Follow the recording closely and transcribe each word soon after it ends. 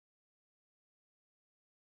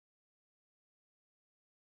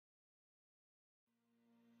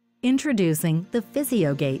Introducing the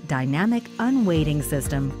PhysioGait Dynamic Unweighting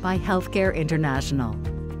System by Healthcare International.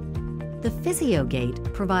 The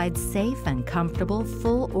PhysioGait provides safe and comfortable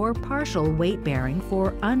full or partial weight bearing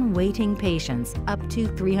for unweighting patients up to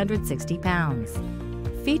 360 pounds.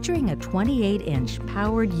 Featuring a 28-inch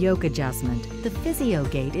powered yoke adjustment, the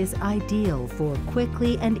PhysioGait is ideal for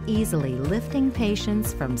quickly and easily lifting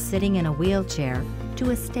patients from sitting in a wheelchair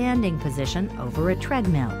to a standing position over a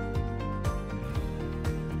treadmill.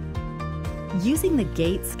 Using the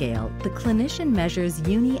gait scale, the clinician measures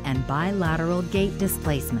uni and bilateral gait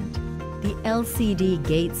displacement. The LCD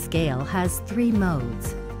gait scale has 3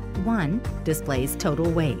 modes. 1. Displays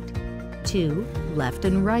total weight. 2. Left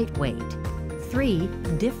and right weight. 3.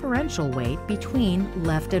 Differential weight between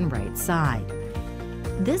left and right side.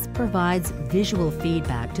 This provides visual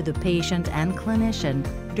feedback to the patient and clinician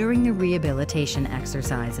during the rehabilitation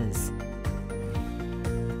exercises.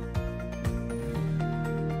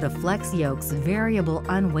 The Flex Yoke's variable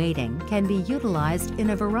unweighting can be utilized in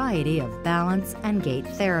a variety of balance and gait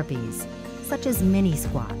therapies, such as mini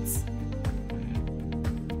squats.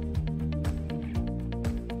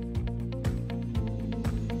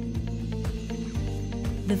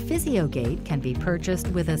 The PhysioGait can be purchased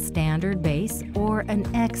with a standard base or an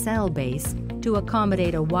XL base to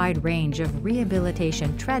accommodate a wide range of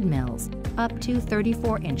rehabilitation treadmills up to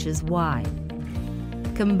 34 inches wide.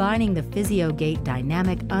 Combining the PhysioGait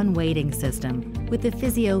Dynamic Unweighting System with the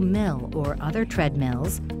PhysioMill or other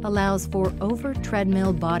treadmills allows for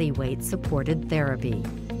over-treadmill body weight supported therapy.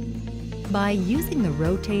 By using the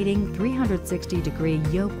rotating 360-degree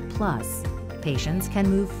Yoke Plus, patients can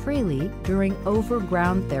move freely during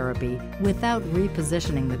over-ground therapy without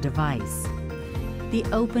repositioning the device. The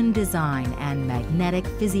open design and magnetic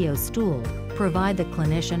Physio Stool provide the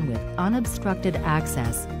clinician with unobstructed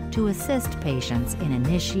access to assist patients in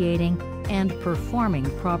initiating and performing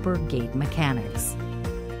proper gait mechanics.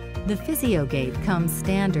 The PhysioGait comes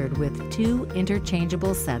standard with 2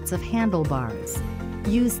 interchangeable sets of handlebars.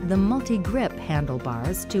 Use the multi-grip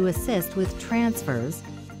handlebars to assist with transfers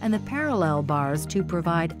and the parallel bars to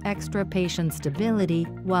provide extra patient stability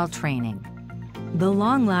while training. The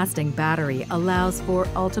long-lasting battery allows for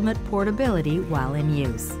ultimate portability while in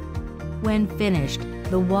use. When finished,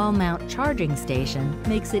 the wall mount charging station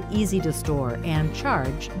makes it easy to store and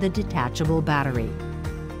charge the detachable battery.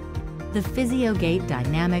 The PhysioGait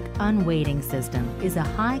Dynamic Unweighting System is a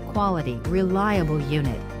high-quality, reliable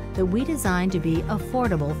unit that we designed to be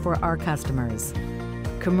affordable for our customers.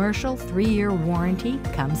 Commercial 3-year warranty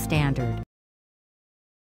comes standard.